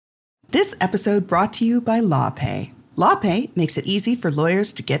This episode brought to you by LawPay. LawPay makes it easy for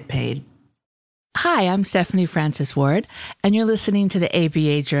lawyers to get paid. Hi, I'm Stephanie Francis Ward, and you're listening to the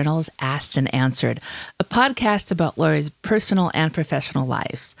ABA Journal's Asked and Answered, a podcast about lawyers' personal and professional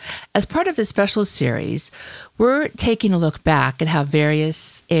lives. As part of a special series, we're taking a look back at how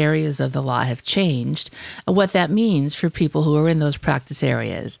various areas of the law have changed and what that means for people who are in those practice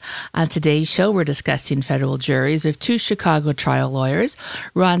areas. On today's show, we're discussing federal juries with two Chicago trial lawyers,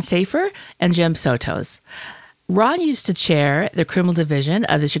 Ron Safer and Jim Sotos. Ron used to chair the criminal division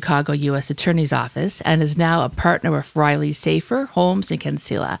of the Chicago U.S. Attorney's Office and is now a partner with Riley Safer, Holmes, and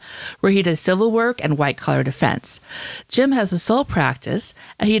Kinsella, where he does civil work and white-collar defense. Jim has a sole practice,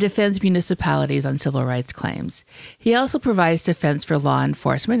 and he defends municipalities on civil rights claims. He also provides defense for law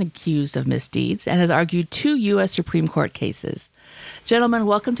enforcement accused of misdeeds and has argued 2 U.S. Supreme Court cases. Gentlemen,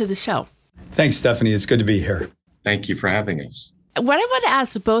 welcome to the show. Thanks, Stephanie. It's good to be here. Thank you for having us. What I want to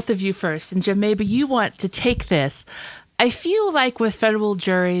ask both of you first, and Jim, maybe you want to take this. I feel like with federal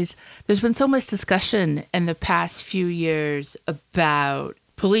juries, there's been so much discussion in the past few years about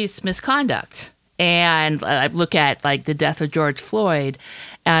police misconduct. And I look at like the death of George Floyd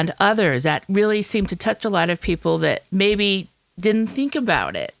and others that really seem to touch a lot of people that maybe didn't think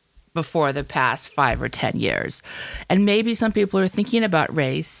about it before the past 5 or 10 years. And maybe some people are thinking about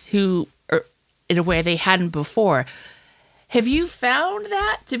race who are in a way they hadn't before. Have you found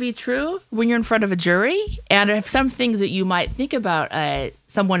that to be true when you're in front of a jury? And if some things that you might think about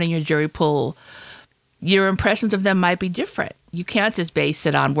someone in your jury pool, your impressions of them might be different. You can't just base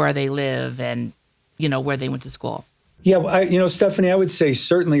it on where they live and, where they went to school. Yeah, Stephanie, I would say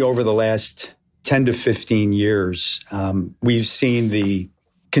certainly over the last 10 to 15 years, we've seen the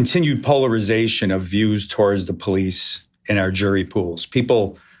continued polarization of views towards the police in our jury pools.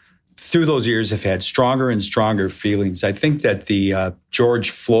 People through those years have had stronger and stronger feelings. I think that the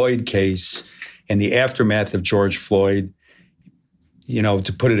George Floyd case and the aftermath of George Floyd,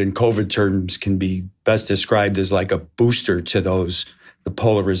 to put it in COVID terms, can be best described as like a booster to the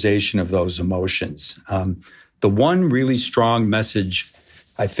polarization of those emotions. The one really strong message,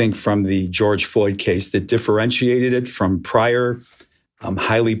 I think, from the George Floyd case that differentiated it from prior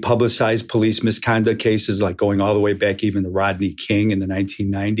highly publicized police misconduct cases, like going all the way back even to Rodney King in the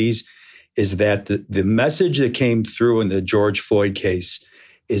 1990s, is that the message that came through in the George Floyd case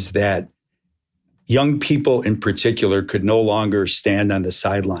is that young people in particular could no longer stand on the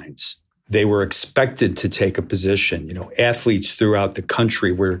sidelines. They were expected to take a position. Athletes throughout the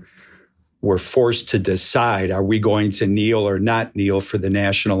country were forced to decide, are we going to kneel or not kneel for the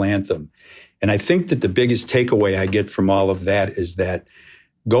national anthem? And I think that the biggest takeaway I get from all of that is that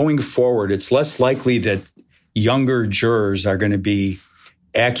going forward, it's less likely that younger jurors are going to be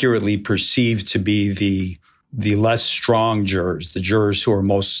accurately perceived to be the less strong jurors, the jurors who are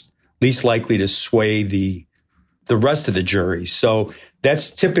least likely to sway the rest of the jury. So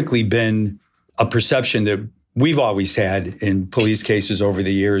that's typically been a perception that we've always had in police cases over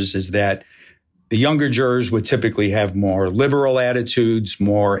the years, is that the younger jurors would typically have more liberal attitudes,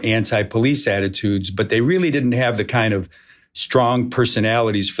 more anti-police attitudes, but they really didn't have the kind of strong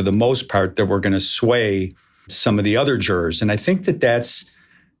personalities for the most part that were going to sway some of the other jurors. And I think that that's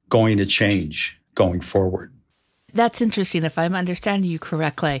going to change going forward. That's interesting. If I'm understanding you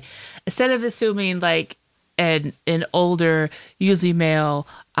correctly, instead of assuming like an older, usually male,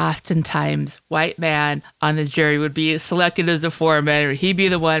 oftentimes white man on the jury would be selected as the foreman, or he'd be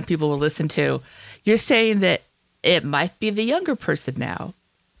the one people will listen to, you're saying that it might be the younger person now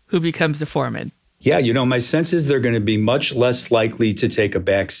who becomes the foreman. Yeah, my sense is they're going to be much less likely to take a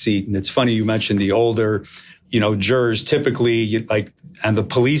back seat. And it's funny you mentioned the older, jurors. Typically, like on the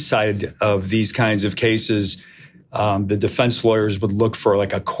police side of these kinds of cases, the defense lawyers would look for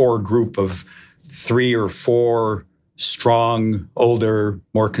like a core group of 3 or 4 strong, older,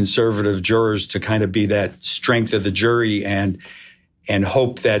 more conservative jurors to kind of be that strength of the jury and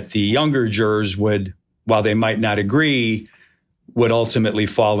hope that the younger jurors would, while they might not agree, would ultimately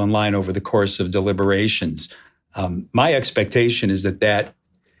fall in line over the course of deliberations. My expectation is that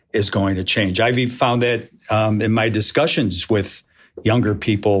is going to change. I've found that in my discussions with younger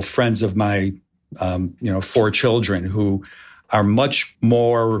people, friends of my, 4 children who are much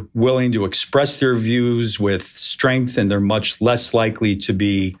more willing to express their views with strength, and they're much less likely to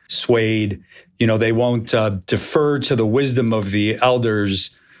be swayed. They won't defer to the wisdom of the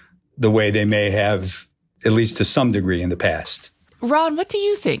elders the way they may have, at least to some degree, in the past. Ron, what do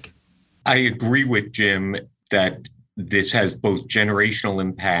you think? I agree with Jim that this has both generational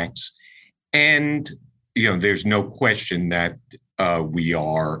impacts and, there's no question that we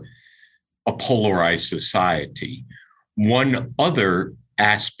are a polarized society. One other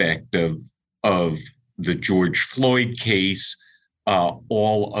aspect of the George Floyd case,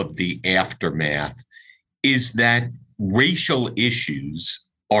 all of the aftermath, is that racial issues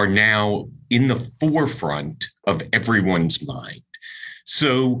are now in the forefront of everyone's mind.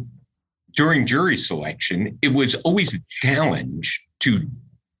 So during jury selection, it was always a challenge to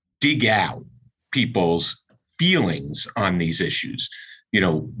dig out people's feelings on these issues.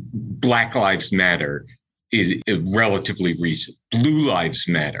 Black Lives Matter is relatively recent. Blue Lives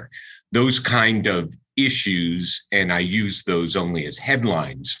Matter, those kind of issues, and I use those only as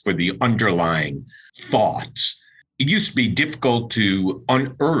headlines for the underlying thoughts. It used to be difficult to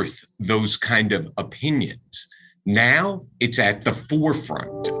unearth those kind of opinions. Now it's at the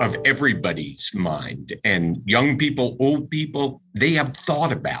forefront of everybody's mind, and young people, old people, they have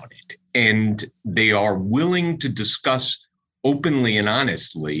thought about it, and they are willing to discuss openly and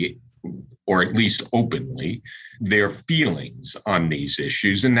honestly, or at least openly, their feelings on these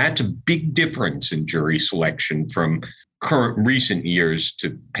issues. And that's a big difference in jury selection from recent years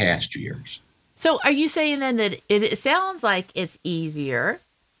to past years. So are you saying then that it sounds like it's easier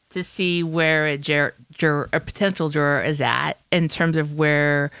to see where a potential juror is at in terms of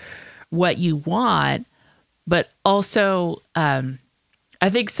what you want, but also I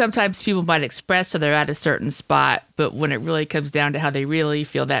think sometimes people might express so they're at a certain spot, but when it really comes down to how they really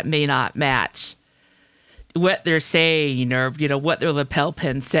feel, that may not match what they're saying or, what their lapel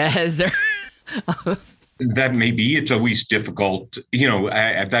pin says. Or that may be. It's always difficult.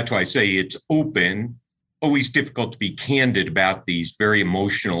 That's why I say it's open, always difficult to be candid about these very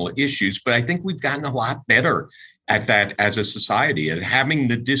emotional issues. But I think we've gotten a lot better at that as a society, at having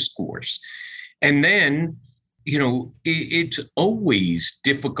the discourse. And then, it's always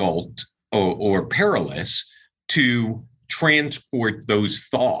difficult or perilous to transport those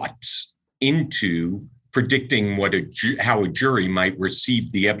thoughts into predicting how a jury might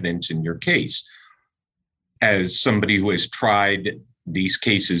receive the evidence in your case. As somebody who has tried these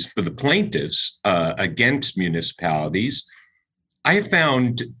cases for the plaintiffs against municipalities, I have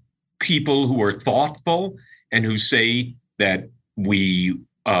found people who are thoughtful and who say that we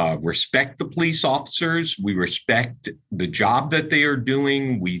respect the police officers, we respect the job that they are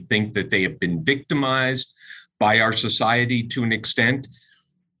doing, we think that they have been victimized by our society to an extent.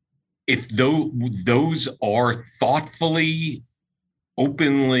 If those are thoughtfully,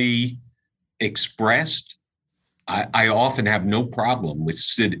 openly expressed, I often have no problem with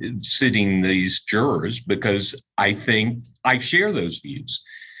sitting these jurors, because I think I share those views.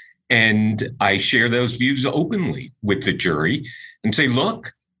 And I share those views openly with the jury and say,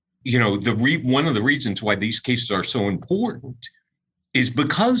 look, one of the reasons why these cases are so important is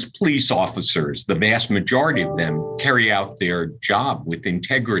because police officers, the vast majority of them, carry out their job with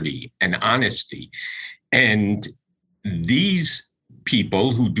integrity and honesty. And these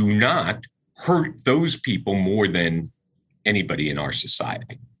people who do not hurt those people more than anybody in our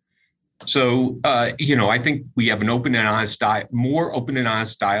society. So, I think we have an open and honest, more open and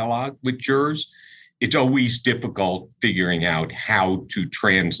honest dialogue with jurors. It's always difficult figuring out how to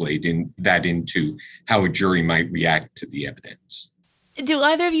translate that into how a jury might react to the evidence. Do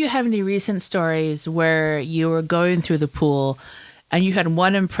either of you have any recent stories where you were going through the pool and you had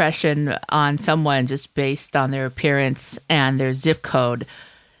one impression on someone just based on their appearance and their zip code,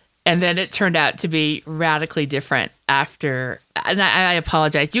 and then it turned out to be radically different after? And I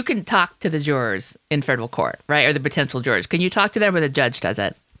apologize. You can talk to the jurors in federal court, right? Or the potential jurors. Can you talk to them, or the judge does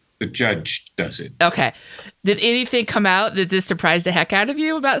it? The judge does it. Okay. Did anything come out that just surprised the heck out of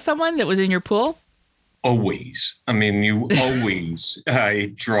you about someone that was in your pool? Always. I mean, you always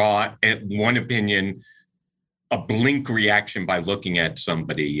draw at one opinion, a blink reaction by looking at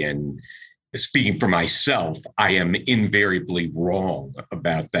somebody. And speaking for myself, I am invariably wrong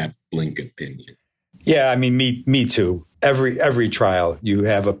about that blink opinion. Yeah, I mean, me too. Every trial, you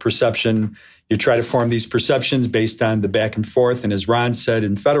have a perception. You try to form these perceptions based on the back and forth. And as Ron said,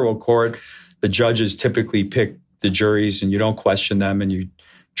 in federal court, the judges typically pick the juries and you don't question them and you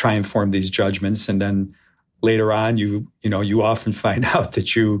try and form these judgments. And then later on, you often find out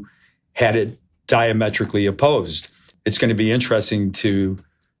that you had it diametrically opposed. It's going to be interesting to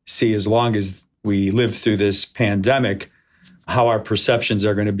see, as long as we live through this pandemic, how our perceptions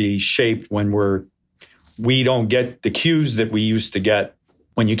are going to be shaped when we don't get the cues that we used to get.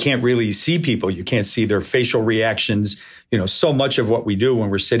 When you can't really see people, you can't see their facial reactions. So much of what we do when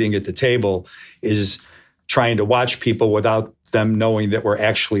we're sitting at the table is trying to watch people without them knowing that we're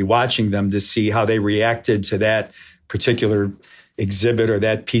actually watching them, to see how they reacted to that particular exhibit or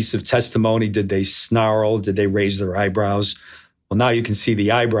that piece of testimony. Did they snarl? Did they raise their eyebrows? Well, now you can see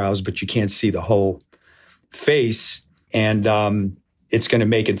the eyebrows, but you can't see the whole face. And it's going to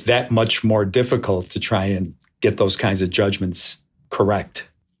make it that much more difficult to try and get those kinds of judgments correct.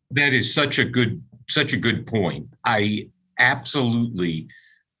 That is such a good point. I absolutely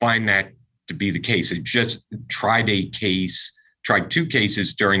find that to be the case. I just tried two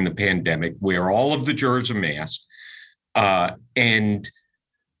cases during the pandemic where all of the jurors are masked. And,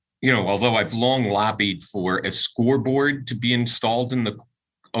 although I've long lobbied for a scoreboard to be installed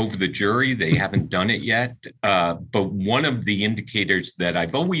over the jury, they haven't done it yet. But one of the indicators that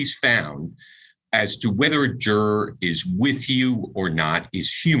I've always found as to whether a juror is with you or not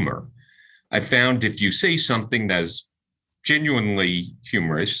is humor. I found if you say something that's genuinely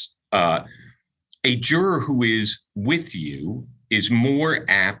humorous, a juror who is with you is more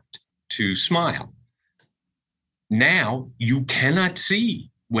apt to smile. Now you cannot see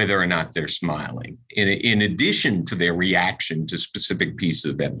whether or not they're smiling, in addition to their reaction to specific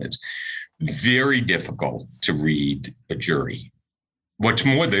pieces of evidence. Very difficult to read a jury. What's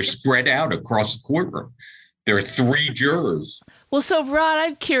more, they're spread out across the courtroom. There are 3 jurors. Well, so Rod,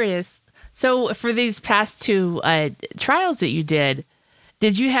 I'm curious. So for these past 2 trials that you did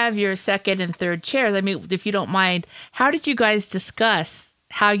you have your second and third chairs? I mean, if you don't mind, how did you guys discuss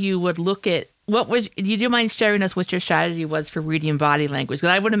how you would look at do you mind sharing us what your strategy was for reading body language?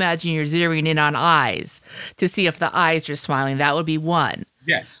 Because I would imagine you're zeroing in on eyes to see if the eyes are smiling. That would be one.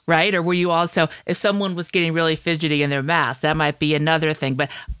 Yes. Right? Or were you also, if someone was getting really fidgety in their mask, that might be another thing.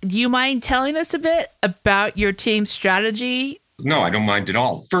 But do you mind telling us a bit about your team's strategy? No, I don't mind at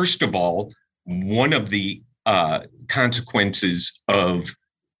all. First of all, one of the consequences of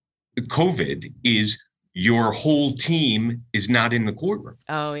COVID is your whole team is not in the courtroom.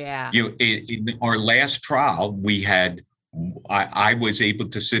 Oh, yeah. In our last trial, I was able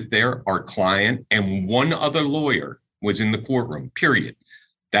to sit there, our client, and one other lawyer was in the courtroom, period.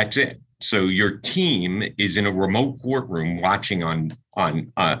 That's it. So your team is in a remote courtroom watching on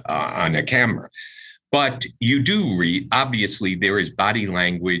a camera. But you do read, obviously, there is body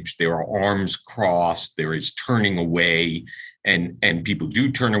language, there are arms crossed, there is turning away, and people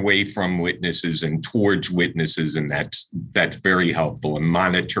do turn away from witnesses and towards witnesses, and that's very helpful. And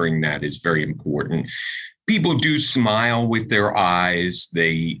monitoring that is very important. People do smile with their eyes,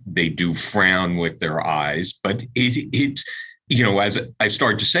 they do frown with their eyes, but it's as I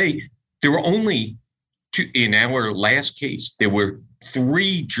started to say, there were only 2 in our last case. There were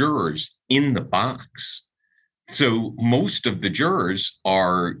 3 jurors in the box. So most of the jurors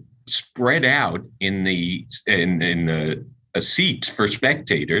are spread out in the seats for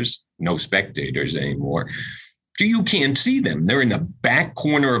spectators, no spectators anymore. So you can't see them. They're in the back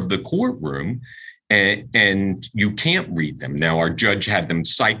corner of the courtroom and you can't read them. Now, our judge had them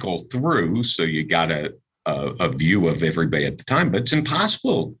cycle through, so you got a view of everybody at the time, but it's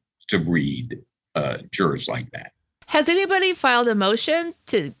impossible to read jurors like that. Has anybody filed a motion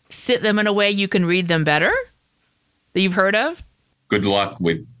to sit them in a way you can read them better that you've heard of? Good luck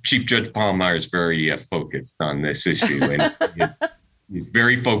with Chief Judge Palmeier is very focused on this issue, and he's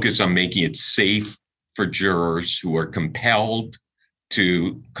very focused on making it safe for jurors who are compelled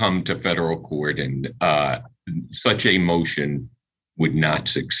to come to federal court, and such a motion would not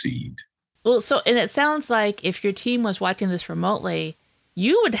succeed. Well, and it sounds like if your team was watching this remotely,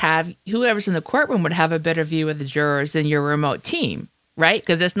 you would have, whoever's in the courtroom would have a better view of the jurors than your remote team, right?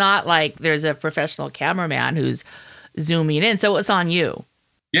 Because it's not like there's a professional cameraman who's zooming in. So it's on you.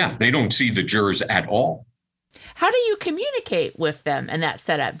 Yeah, they don't see the jurors at all. How do you communicate with them in that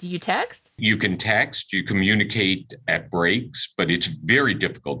setup? Do you text? You can text, you communicate at breaks, but it's very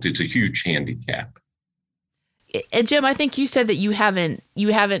difficult. It's a huge handicap. And Jim, I think you said that you haven't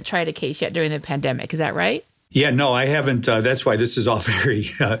tried a case yet during the pandemic. Is that right? Yeah, no, I haven't. That's why this is all very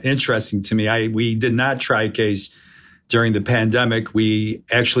interesting to me. We did not try a case during the pandemic. We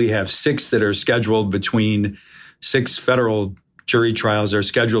actually have 6 that are scheduled between 6 federal jury trials are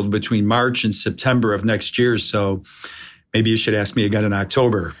scheduled between March and September of next year. So maybe you should ask me again in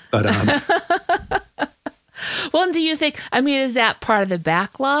October. But well, and do you think, is that part of the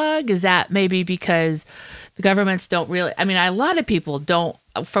backlog? Is that maybe because the governments don't really, a lot of people don't,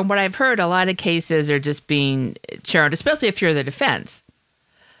 from what I've heard, a lot of cases are just being churned, especially if you're the defense.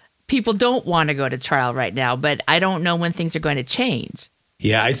 People don't want to go to trial right now, but I don't know when things are going to change.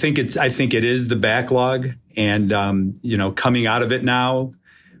 Yeah, I think it is the backlog, and coming out of it now,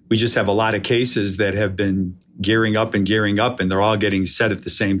 we just have a lot of cases that have been gearing up, and they're all getting set at the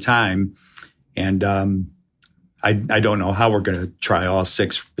same time. And I don't know how we're going to try all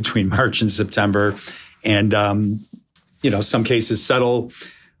 6 between March and September. And some cases settle,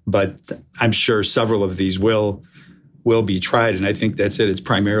 but I'm sure several of these will be tried. And I think that's it. It's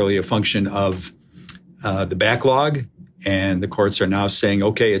primarily a function of the backlog And the courts are now saying,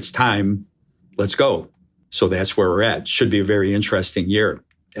 okay, it's time. Let's go. So that's where we're at. Should be a very interesting year.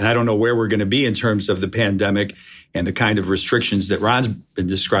 And I don't know where we're going to be in terms of the pandemic, and the kind of restrictions that Ron's been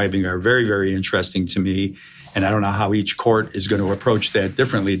describing are very, very interesting to me. And I don't know how each court is going to approach that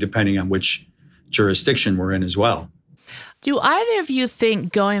differently depending on which jurisdiction we're in as well. Do either of you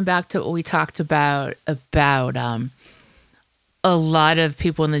think, going back to what we talked about a lot of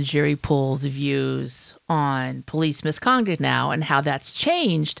people in the jury pool's views on police misconduct now and how that's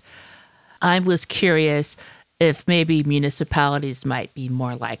changed, I was curious if maybe municipalities might be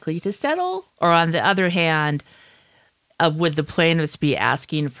more likely to settle, or on the other hand, would the plaintiffs be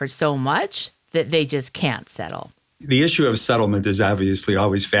asking for so much that they just can't settle? The issue of settlement is obviously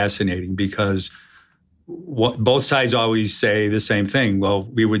always fascinating because both sides always say the same thing. Well,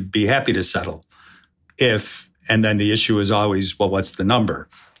 we would be happy to settle if, and then the issue is always, well, what's the number?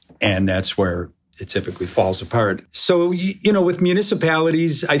 And that's where it typically falls apart. So, with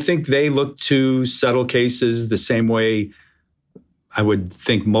municipalities, I think they look to settle cases the same way I would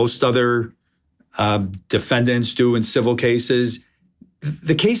think most other defendants do in civil cases.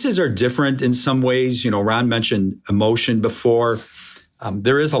 The cases are different in some ways. Ron mentioned emotion before.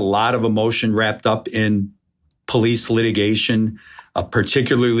 There is a lot of emotion wrapped up in police litigation,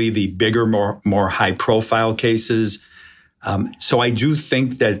 particularly the bigger, more high-profile cases. So I do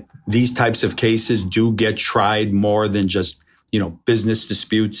think that these types of cases do get tried more than just, business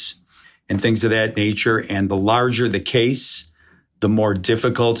disputes and things of that nature. And the larger the case, the more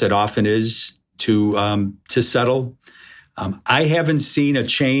difficult it often is to settle. I haven't seen a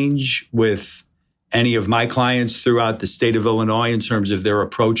change with any of my clients throughout the state of Illinois in terms of their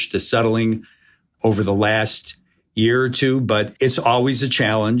approach to settling over the last year or two, but it's always a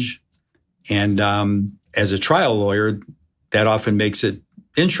challenge. And as a trial lawyer, that often makes it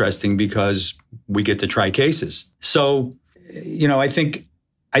interesting because we get to try cases. So, I think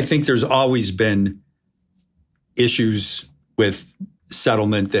there's always been issues with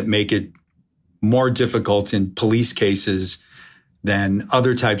settlement that make it more difficult in police cases than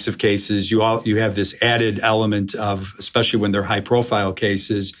other types of cases. You have this added element of, especially when they're high-profile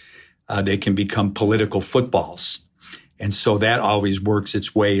cases, they can become political footballs. And so that always works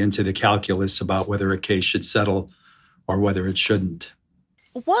its way into the calculus about whether a case should settle or whether it shouldn't.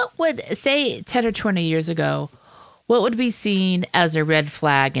 What would, say 10 or 20 years ago, what would be seen as a red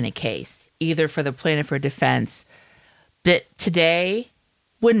flag in a case, either for the plaintiff or defense, that today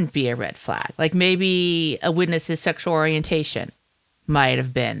wouldn't be a red flag? Like maybe a witness's sexual orientation might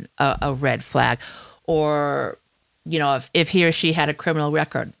have been a red flag. Or, if he or she had a criminal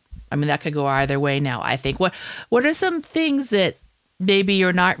record. I mean, that could go either way now, I think. What are some things that maybe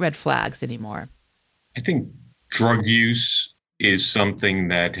are not red flags anymore? I think drug use is something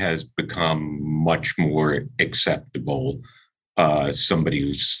that has become much more acceptable. Somebody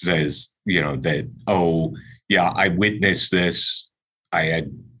who says, that, oh, yeah, I witnessed this. I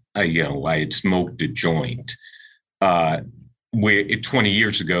had smoked a joint. Where 20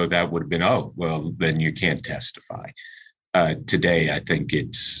 years ago, that would have been, oh, well, then you can't testify. Today, I think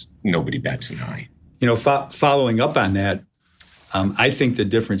it's nobody bats an eye. Following up on that, I think the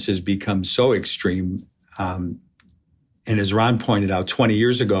difference has become so extreme. And as Ron pointed out, 20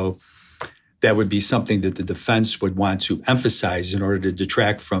 years ago, that would be something that the defense would want to emphasize in order to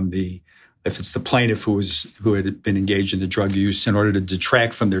detract from if it's the plaintiff who had been engaged in the drug use, in order to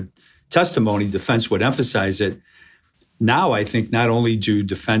detract from their testimony, defense would emphasize it. Now, I think not only do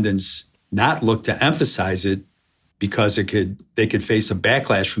defendants not look to emphasize it because they could face a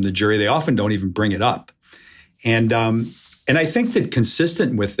backlash from the jury, they often don't even bring it up. And I think that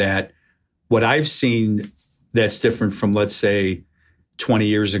consistent with that, what I've seen that's different from, let's say, 20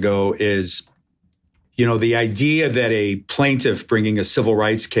 years ago is, the idea that a plaintiff bringing a civil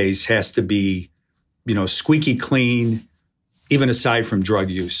rights case has to be, squeaky clean, even aside from drug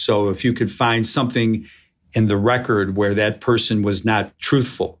use. So if you could find something in the record where that person was not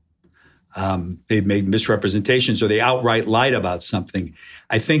truthful, they made misrepresentations or they outright lied about something,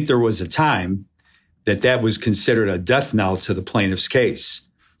 I think there was a time that was considered a death knell to the plaintiff's case.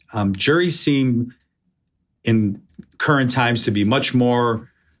 Juries seem in current times to be much more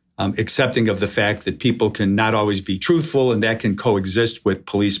accepting of the fact that people can not always be truthful, and that can coexist with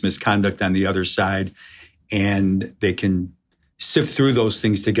police misconduct on the other side. And they can sift through those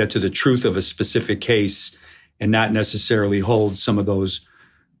things to get to the truth of a specific case and not necessarily hold some of those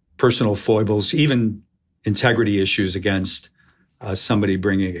personal foibles, even integrity issues against somebody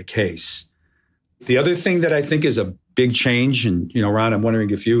bringing a case. The other thing that I think is a big change, and, Ron, I'm wondering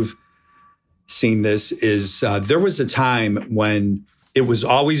if you've seen this, is there was a time when it was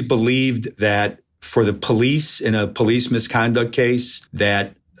always believed that for the police in a police misconduct case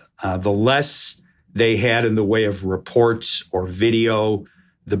that the less they had in the way of reports or video,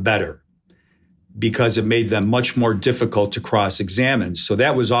 the better, because it made them much more difficult to cross-examine. So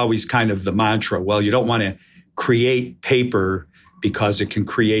that was always kind of the mantra. Well, you don't want to create paper because it can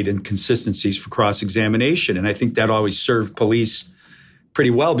create inconsistencies for cross-examination. And I think that always served police pretty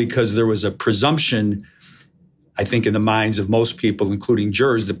well, because there was a presumption, I think, in the minds of most people, including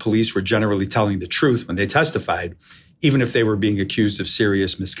jurors, that police were generally telling the truth when they testified, even if they were being accused of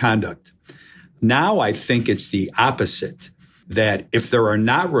serious misconduct. Now I think it's the opposite, that if there are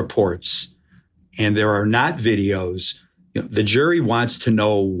not reports and there are not videos, the jury wants to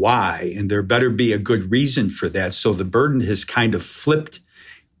know why, and there better be a good reason for that. So the burden has kind of flipped,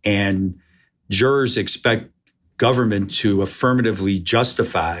 and jurors expect government to affirmatively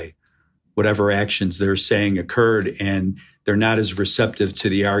justify whatever actions they're saying occurred, and they're not as receptive to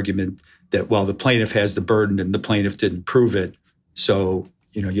the argument that, well, the plaintiff has the burden and the plaintiff didn't prove it, so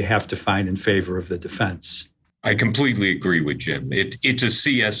you have to find in favor of the defense. I completely agree with Jim. It's a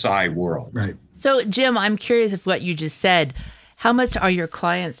CSI world. Right. So, Jim, I'm curious of what you just said. How much are your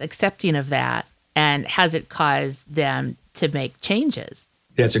clients accepting of that, and has it caused them to make changes?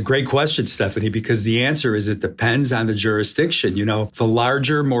 That's a great question, Stephanie, because the answer is it depends on the jurisdiction. The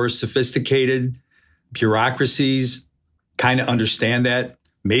larger, more sophisticated bureaucracies kind of understand that,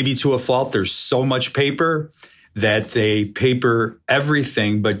 maybe to a fault. There's so much paper that they paper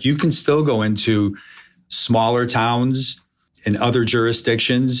everything, but you can still go into smaller towns and other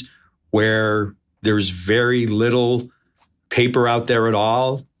jurisdictions where there's very little paper out there at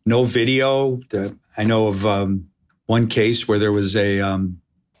all, no video. I know of one case where there was a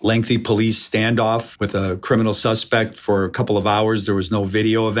lengthy police standoff with a criminal suspect for a couple of hours. There was no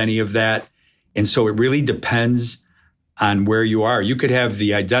video of any of that. And so it really depends on where you are. You could have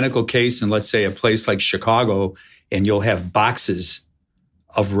the identical case in, let's say, a place like Chicago, and you'll have boxes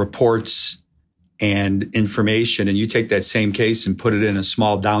of reports and information, and you take that same case and put it in a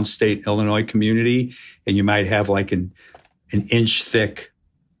small downstate Illinois community, and you might have like an inch thick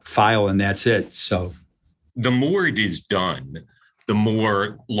file, and that's it. So the more it is done, the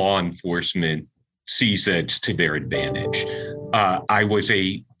more law enforcement sees it's to their advantage. I was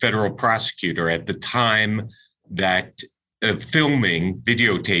a federal prosecutor at the time that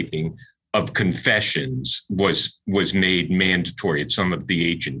videotaping of confessions was made mandatory at some of the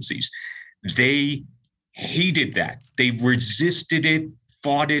agencies. They hated that. They resisted it,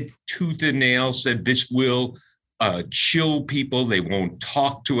 fought it tooth and nail, said this will chill people. They won't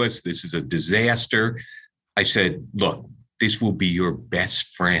talk to us. This is a disaster. I said, look, this will be your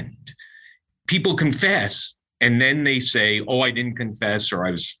best friend. People confess, and then they say, oh, I didn't confess, or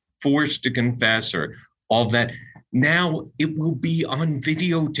I was forced to confess, or all that. Now it will be on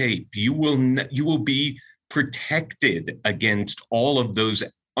videotape. You will be protected against all of those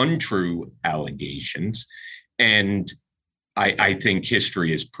untrue allegations. And I think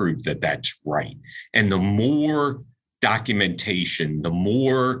history has proved that that's right. And the more documentation, the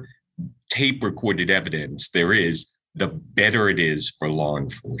more tape recorded evidence there is, the better it is for law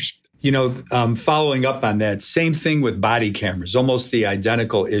enforcement. Following up on that, same thing with body cameras, almost the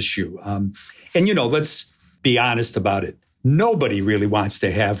identical issue. Let's be honest about it. Nobody really wants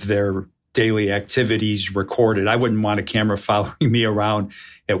to have their daily activities recorded. I wouldn't want a camera following me around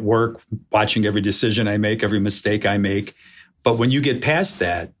at work, watching every decision I make, every mistake I make. But when you get past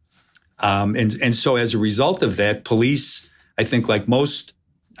that, and so as a result of that, police, I think like most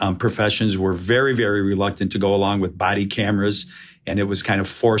professions, were very, very reluctant to go along with body cameras, and it was kind of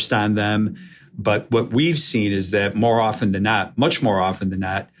forced on them. But what we've seen is that more often than not, much more often than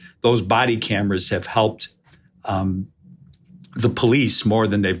not, those body cameras have helped the police more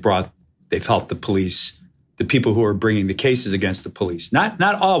than they've helped the police, the people who are bringing the cases against the police. Not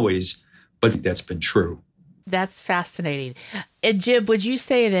always, but that's been true. That's fascinating. And Jim, would you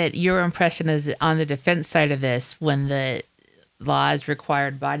say that your impression is on the defense side of this, when the laws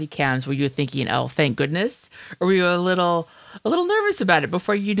required body cams, were you thinking, oh, thank goodness? Or were you a little nervous about it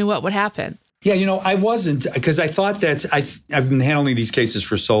before you knew what would happen? Yeah, I wasn't, because I thought I've been handling these cases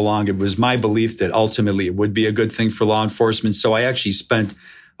for so long. It was my belief that ultimately it would be a good thing for law enforcement. So I actually spent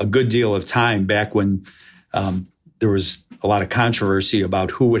a good deal of time back when there was a lot of controversy about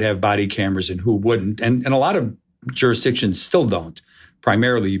who would have body cameras and who wouldn't. And a lot of jurisdictions still don't,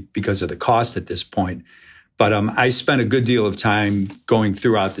 primarily because of the cost at this point. But I spent a good deal of time going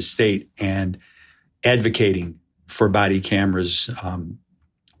throughout the state and advocating for body cameras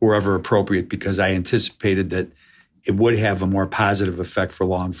wherever appropriate, because I anticipated that it would have a more positive effect for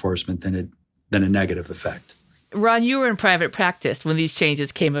law enforcement than a negative effect. Ron, you were in private practice when these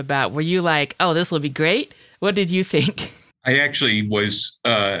changes came about. Were you like, oh, this will be great? What did you think? I actually was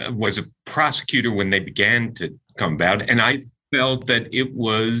a prosecutor when they began to come about, and I felt that it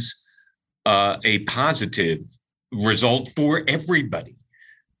was a positive result for everybody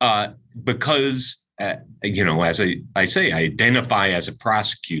because, as I say, I identify as a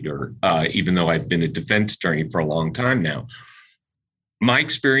prosecutor, even though I've been a defense attorney for a long time now. My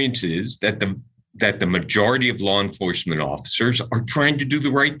experience is that the majority of law enforcement officers are trying to do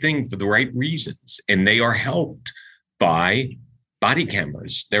the right thing for the right reasons, and they are helped by body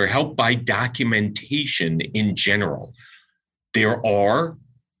cameras. They're helped by documentation in general. There are,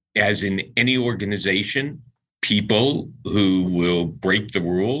 as in any organization, people who will break the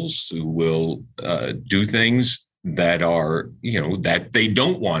rules, who will do things that are, that they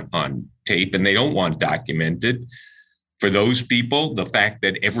don't want on tape and they don't want documented. For those people, the fact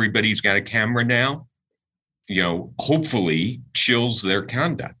that everybody's got a camera now, hopefully chills their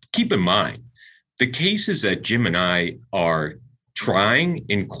conduct. Keep in mind, the cases that Jim and I are trying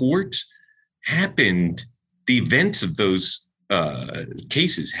in courts happened, the events of those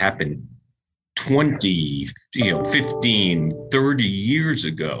cases happened 20, 15, 30 years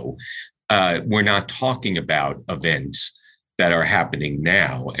ago. We're not talking about events that are happening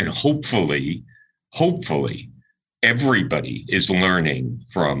now. And hopefully, everybody is learning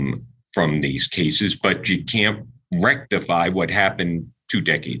from these cases, but you can't rectify what happened 2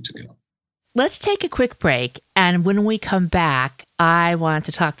 decades ago. Let's take a quick break. And when we come back, I want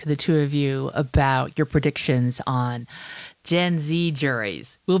to talk to the two of you about your predictions on Gen Z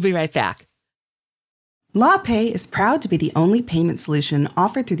juries. We'll be right back. LawPay is proud to be the only payment solution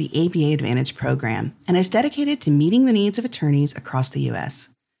offered through the ABA Advantage program and is dedicated to meeting the needs of attorneys across the U.S.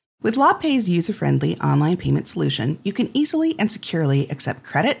 With LawPay's user-friendly online payment solution, you can easily and securely accept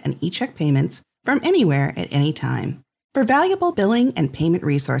credit and e-check payments from anywhere at any time. For valuable billing and payment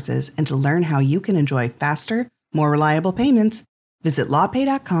resources and to learn how you can enjoy faster, more reliable payments, visit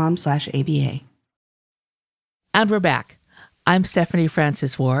lawpay.com/ABA. And we're back. I'm Stephanie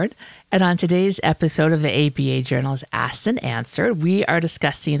Francis Ward, and on today's episode of the ABA Journal's Asked and Answered, we are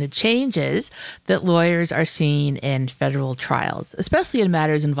discussing the changes that lawyers are seeing in federal trials, especially in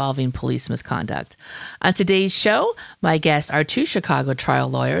matters involving police misconduct. On today's show, my guests are 2 Chicago trial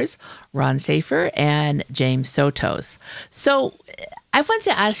lawyers, Ron Safer and James Sotos. So I want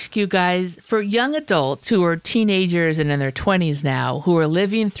to ask you guys, for young adults who are teenagers and in their 20s now, who are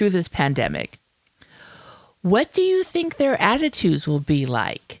living through this pandemic, what do you think their attitudes will be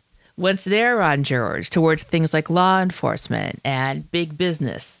like once they're on jurors towards things like law enforcement and big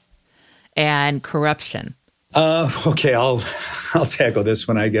business and corruption? Okay, I'll tackle this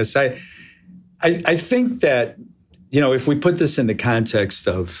one, I guess. I think that, if we put this in the context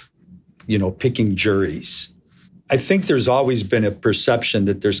of, picking juries, I think there's always been a perception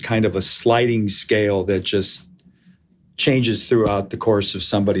that there's kind of a sliding scale that just changes throughout the course of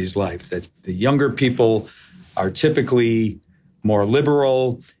somebody's life, that the younger people are typically more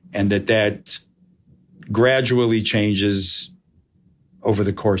liberal and that gradually changes over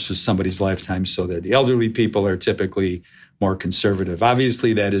the course of somebody's lifetime so that the elderly people are typically more conservative.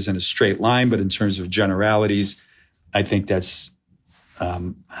 Obviously, that isn't a straight line, but in terms of generalities, I think that's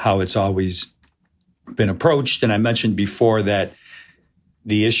how it's always been approached. And I mentioned before that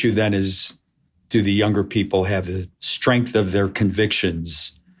the issue then is, do the younger people have the strength of their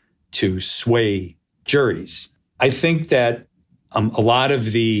convictions to sway juries? I think that a lot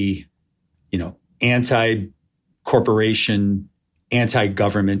of the, anti-corporation,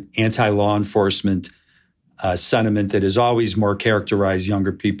 anti-government, anti-law enforcement sentiment that has always more characterized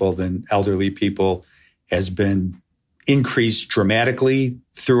younger people than elderly people has been increased dramatically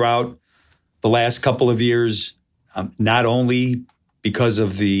throughout the last couple of years, not only because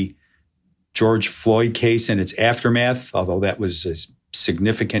of the George Floyd case and its aftermath, although that was a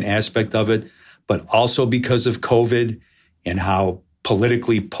significant aspect of it, but also because of COVID and how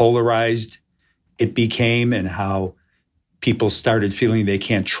politically polarized it became and how people started feeling they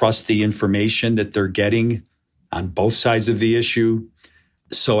can't trust the information that they're getting on both sides of the issue.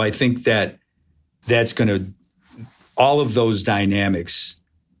 So I think that all of those dynamics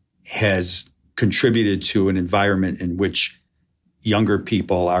has contributed to an environment in which younger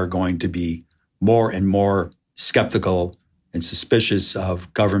people are going to be more and more skeptical and suspicious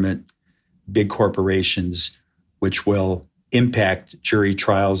of government, big corporations, which will impact jury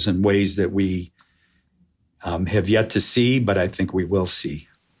trials in ways that we have yet to see, but I think we will see.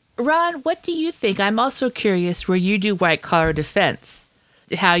 Ron, what do you think? I'm also curious, where you do white-collar defense,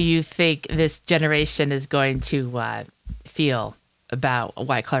 how you think this generation is going to feel about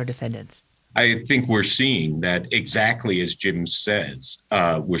white-collar defendants. I think we're seeing that exactly as Jim says.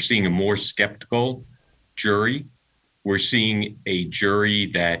 We're seeing a more skeptical jury. We're seeing a jury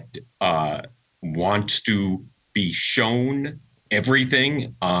that wants to be shown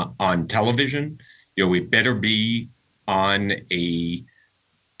everything on television. It better be on a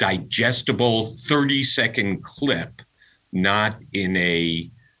digestible 30-second clip, not in a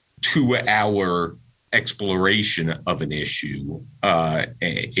 2-hour exploration of an issue.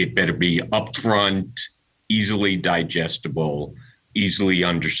 It better be upfront, easily digestible, easily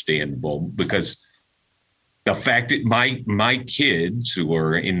understandable, because the fact that my kids who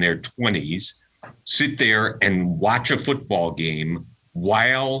are in their 20s sit there and watch a football game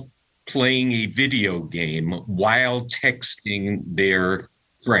while playing a video game, while texting their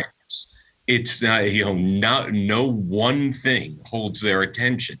friends. It's no one thing holds their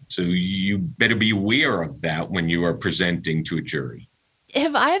attention. So you better be aware of that when you are presenting to a jury.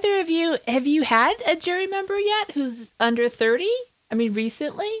 Have you had a jury member yet who's under 30? I mean,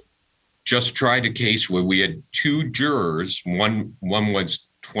 recently? Just tried a case where we had 2 jurors. One was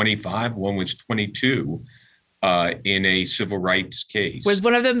 25, one was 22, in a civil rights case. Was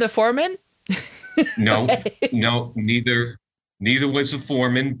one of them the foreman? No, neither was the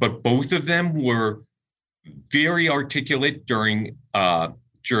foreman, but both of them were very articulate during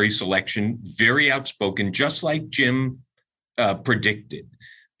jury selection, very outspoken, just like Jim predicted.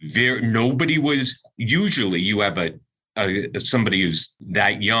 Nobody was, usually you have somebody who's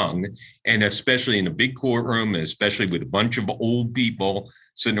that young, and especially in a big courtroom, and especially with a bunch of old people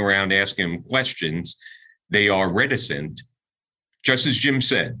sitting around asking them questions, they are reticent. Just as Jim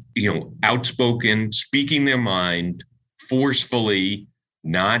said, outspoken, speaking their mind, forcefully,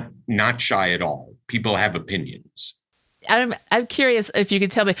 not shy at all. People have opinions. I'm curious if you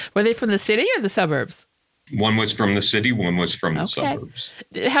could tell me, were they from the city or the suburbs? One was from the city, one was from the suburbs.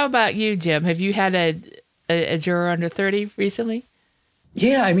 How about you, Jim? Have you had a juror under 30 recently?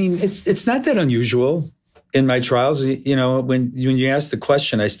 Yeah, I mean, it's not that unusual in my trials. When you asked the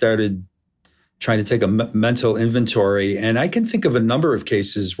question, I started trying to take a mental inventory, and I can think of a number of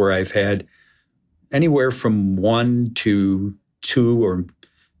cases where I've had anywhere from 1 to 2 or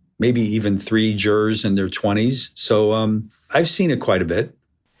maybe even 3 jurors in their 20s. So I've seen it quite a bit.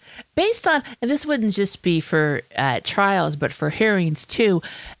 Based on, and this wouldn't just be for trials, but for hearings too,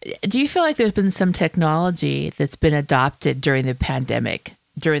 do you feel like there's been some technology that's been adopted during the pandemic,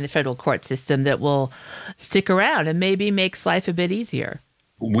 during the federal court system, that will stick around and maybe makes life a bit easier?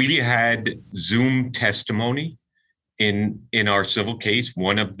 We had Zoom testimony in our civil case.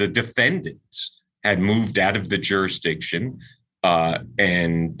 One of the defendants had moved out of the jurisdiction,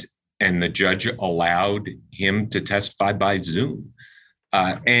 and the judge allowed him to testify by Zoom.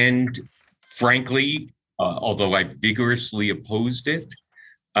 And frankly, although I vigorously opposed it,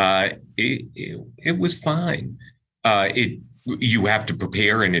 it was fine. You have to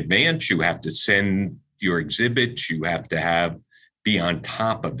prepare in advance. You have to send your exhibits. You have to be on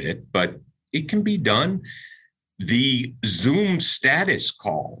top of it, but it can be done. The Zoom status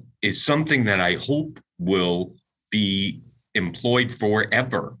call is something that I hope will be employed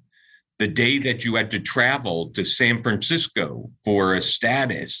forever. The day that you had to travel to San Francisco for a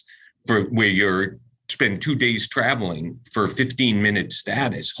status, where you're spend 2 days traveling for a 15-minute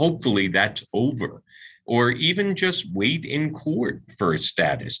status, hopefully that's over. Or even just wait in court for a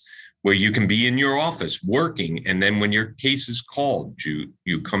status where you can be in your office working, and then when your case is called,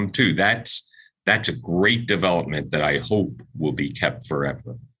 you come to. That's a great development that I hope will be kept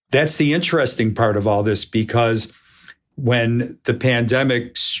forever. That's the interesting part of all this, because when the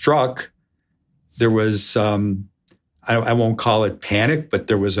pandemic struck, there was, I won't call it panic, but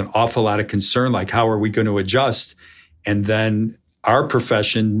there was an awful lot of concern, like, how are we going to adjust? And then our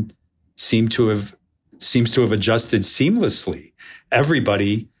profession seems to have adjusted seamlessly.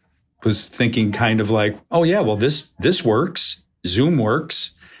 Everybody was thinking kind of like, oh yeah, well, this works, Zoom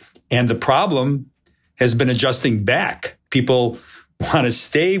works. And the problem has been adjusting back. People want to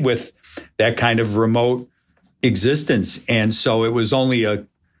stay with that kind of remote existence. And so it was only a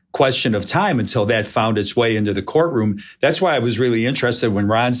question of time until that found its way into the courtroom. That's why I was really interested when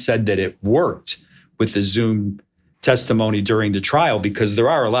Ron said that it worked with the Zoom testimony during the trial, because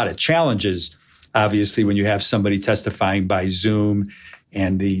there are a lot of challenges, obviously, when you have somebody testifying by Zoom.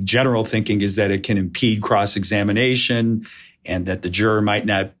 And the general thinking is that it can impede cross-examination, and that the jurors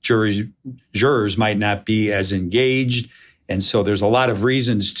might not be as engaged. And so there's a lot of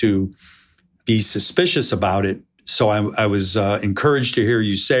reasons to be suspicious about it. So I was encouraged to hear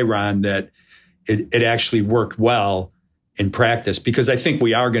you say, Ron, that it actually worked well in practice, because I think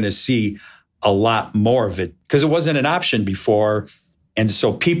we are going to see a lot more of it, because it wasn't an option before. And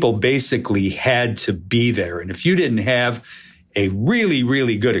so people basically had to be there. And if you didn't have a really,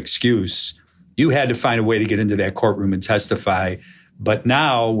 really good excuse, you had to find a way to get into that courtroom and testify. But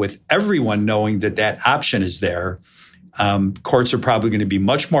now, with everyone knowing that that option is there, courts are probably going to be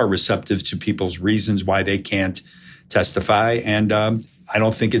much more receptive to people's reasons why they can't testify. And I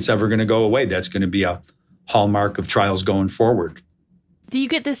don't think it's ever going to go away. That's going to be a hallmark of trials going forward. Do you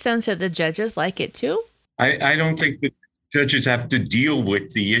get the sense that the judges like it too? I don't think that judges have to deal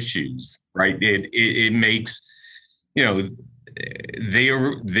with the issues, right? It makes,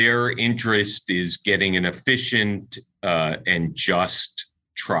 their interest is getting an efficient and just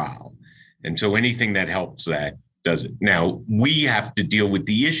trial. And so anything that helps that does it. Now, we have to deal with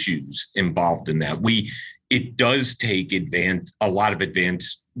the issues involved in that. It does take a lot of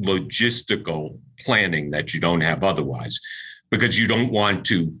advanced logistical planning that you don't have otherwise, because you don't want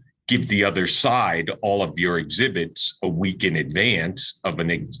to give the other side all of your exhibits a week in advance of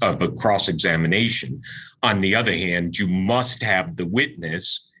a cross-examination. On the other hand, you must have the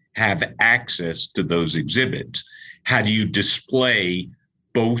witness have access to those exhibits. How do you display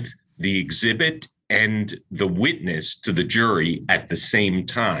both the exhibit and the witness to the jury at the same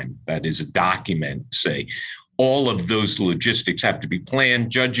time? That is a document, say. All of those logistics have to be planned.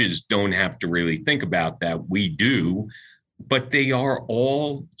 Judges don't have to really think about that. We do. But they are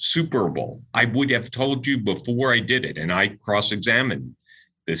all superable. I would have told you before I did it, and I cross-examined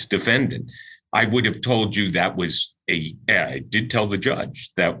this defendant, I would have told you I did tell the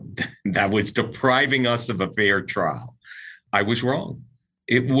judge that was depriving us of a fair trial. I was wrong.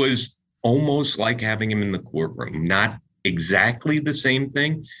 It was almost like having him in the courtroom. Not exactly the same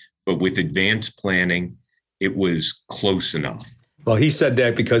thing, but with advanced planning, it was close enough. Well, he said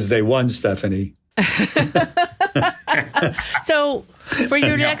that because they won, Stephanie. So for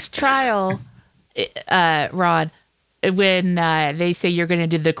your next trial, Rod, when they say you're going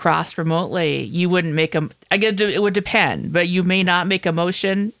to do the cross remotely, you wouldn't make them. I guess it would depend, but you may not make a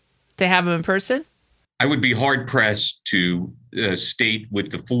motion to have them in person. I would be hard pressed to state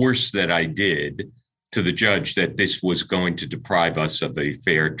with the force that I did to the judge that this was going to deprive us of a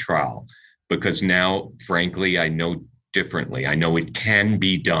fair trial, because now, frankly, I know differently. I know it can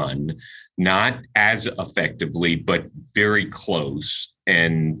be done. Not as effectively, but very close.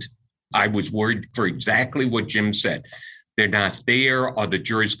 And I was worried for exactly what Jim said. They're not there. Are the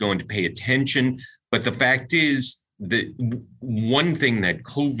jurors going to pay attention? But the fact is that one thing that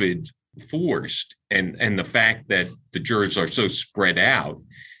COVID forced, and the fact that the jurors are so spread out,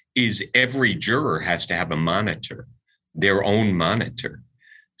 is every juror has to have a monitor, their own monitor.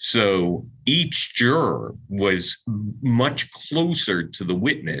 So each juror was much closer to the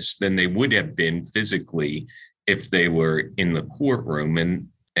witness than they would have been physically if they were in the courtroom,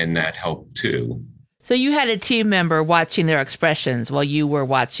 and that helped too. So you had a team member watching their expressions while you were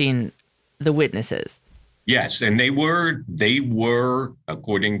watching the witnesses. Yes, and they were,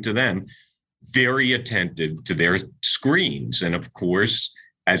 according to them, very attentive to their screens. And of course,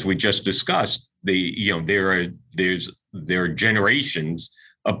 as we just discussed, there are generations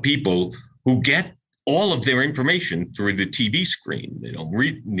of people who get all of their information through the TV screen. They don't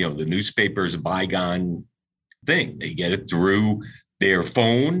read, the newspaper is a bygone thing. They get it through their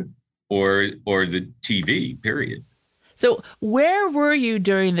phone or the TV, period. So where were you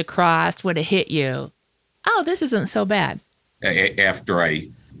during the cross when it hit you? Oh, this isn't so bad. After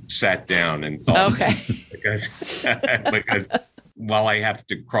I sat down and thought. Okay. because while I have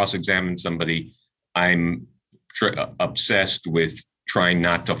to cross-examine somebody, I'm obsessed with trying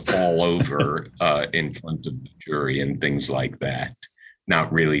not to fall over in front of the jury and things like that.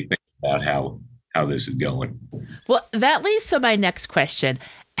 Not really thinking about how this is going. Well, that leads to my next question.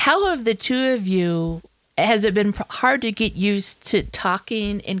 How have the two of you, has it been hard to get used to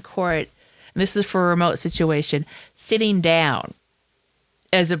talking in court, and this is for a remote situation, sitting down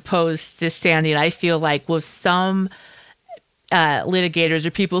as opposed to standing? I feel like with some litigators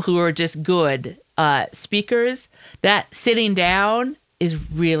or people who are just good speakers, that sitting down is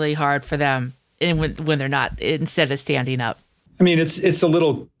really hard for them, and when they're not, instead of standing up. I mean, it's a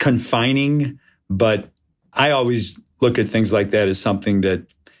little confining, but I always look at things like that as something that,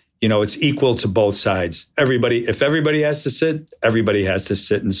 it's equal to both sides. If everybody has to sit, everybody has to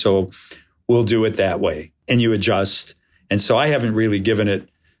sit. And so we'll do it that way, and you adjust. And so I haven't really given it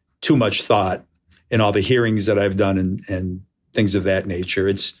too much thought in all the hearings that I've done and things of that nature.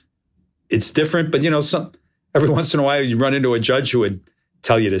 It's different, but every once in a while you run into a judge who would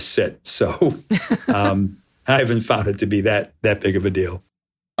tell you to sit. So I haven't found it to be that big of a deal.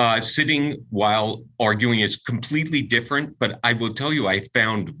 Sitting while arguing is completely different, but I will tell you, I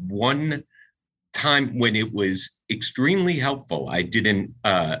found one time when it was extremely helpful. I did an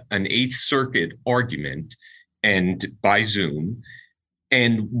Eighth Circuit argument and by Zoom.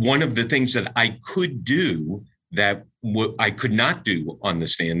 And one of the things that I could do that I could not do on the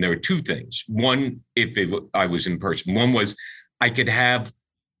stand, there were two things. One, I was in person. One was I could have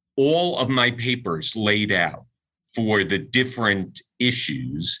all of my papers laid out for the different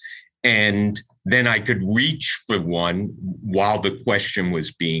issues, and then I could reach for one while the question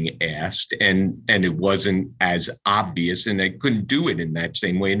was being asked, and it wasn't as obvious, and I couldn't do it in that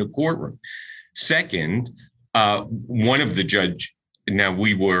same way in a courtroom. Second, one of the judge, now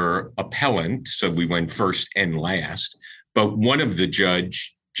we were appellant, so we went first and last, but one of the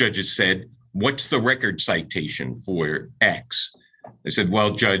judges said, "What's the record citation for X?" I said,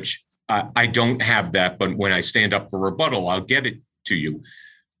 "Well, Judge, I don't have that, but when I stand up for rebuttal, I'll get it to you."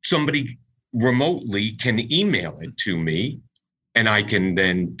 Somebody remotely can email it to me, and I can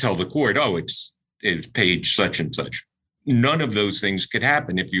then tell the court, "Oh, it's page such and such." None of those things could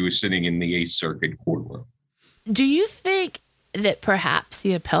happen if you were sitting in the Eighth Circuit courtroom. Do you think that perhaps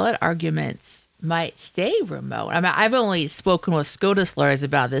the appellate arguments might stay remote? I mean, I've only spoken with SCOTUS lawyers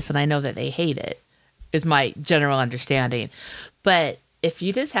about this, and I know that they hate it, is my general understanding. But if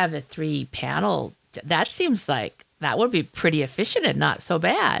you just have a 3-panel, that seems like that would be pretty efficient and not so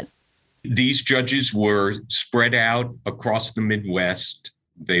bad. These judges were spread out across the Midwest.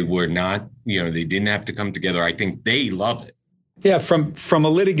 They were not, they didn't have to come together. I think they love it. Yeah, from a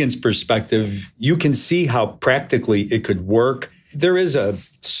litigant's perspective, you can see how practically it could work. There is a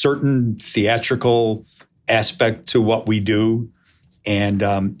certain theatrical aspect to what we do. And,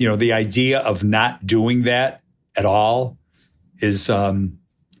 the idea of not doing that at all is, I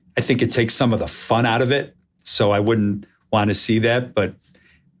think it takes some of the fun out of it. So I wouldn't want to see that. But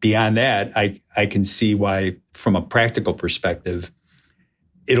beyond that, I can see why, from a practical perspective,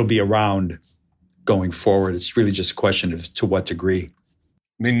 it'll be around going forward. It's really just a question of to what degree.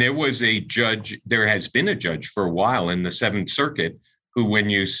 I mean, there has been a judge for a while in the Seventh Circuit who, when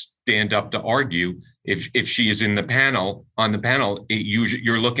you stand up to argue, if she is on the panel,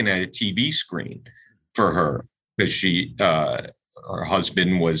 you're looking at a TV screen for her because her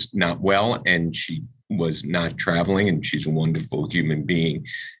husband was not well and she was not traveling, and she's a wonderful human being.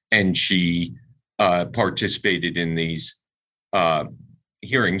 And she participated in these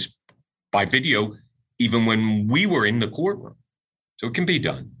hearings by video, even when we were in the courtroom. So it can be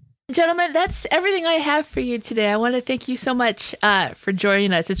done. Gentlemen, that's everything I have for you today. I want to thank you so much for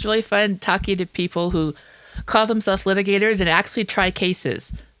joining us. It's really fun talking to people who call themselves litigators and actually try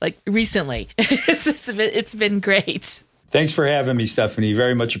cases, like recently. It's been great. Thanks for having me, Stephanie.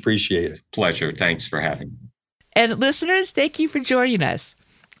 Very much appreciate it. Pleasure. Thanks for having me. And listeners, thank you for joining us.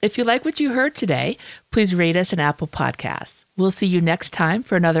 If you like what you heard today, please rate us on Apple Podcasts. We'll see you next time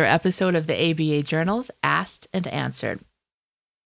for another episode of the ABA Journals Asked and Answered.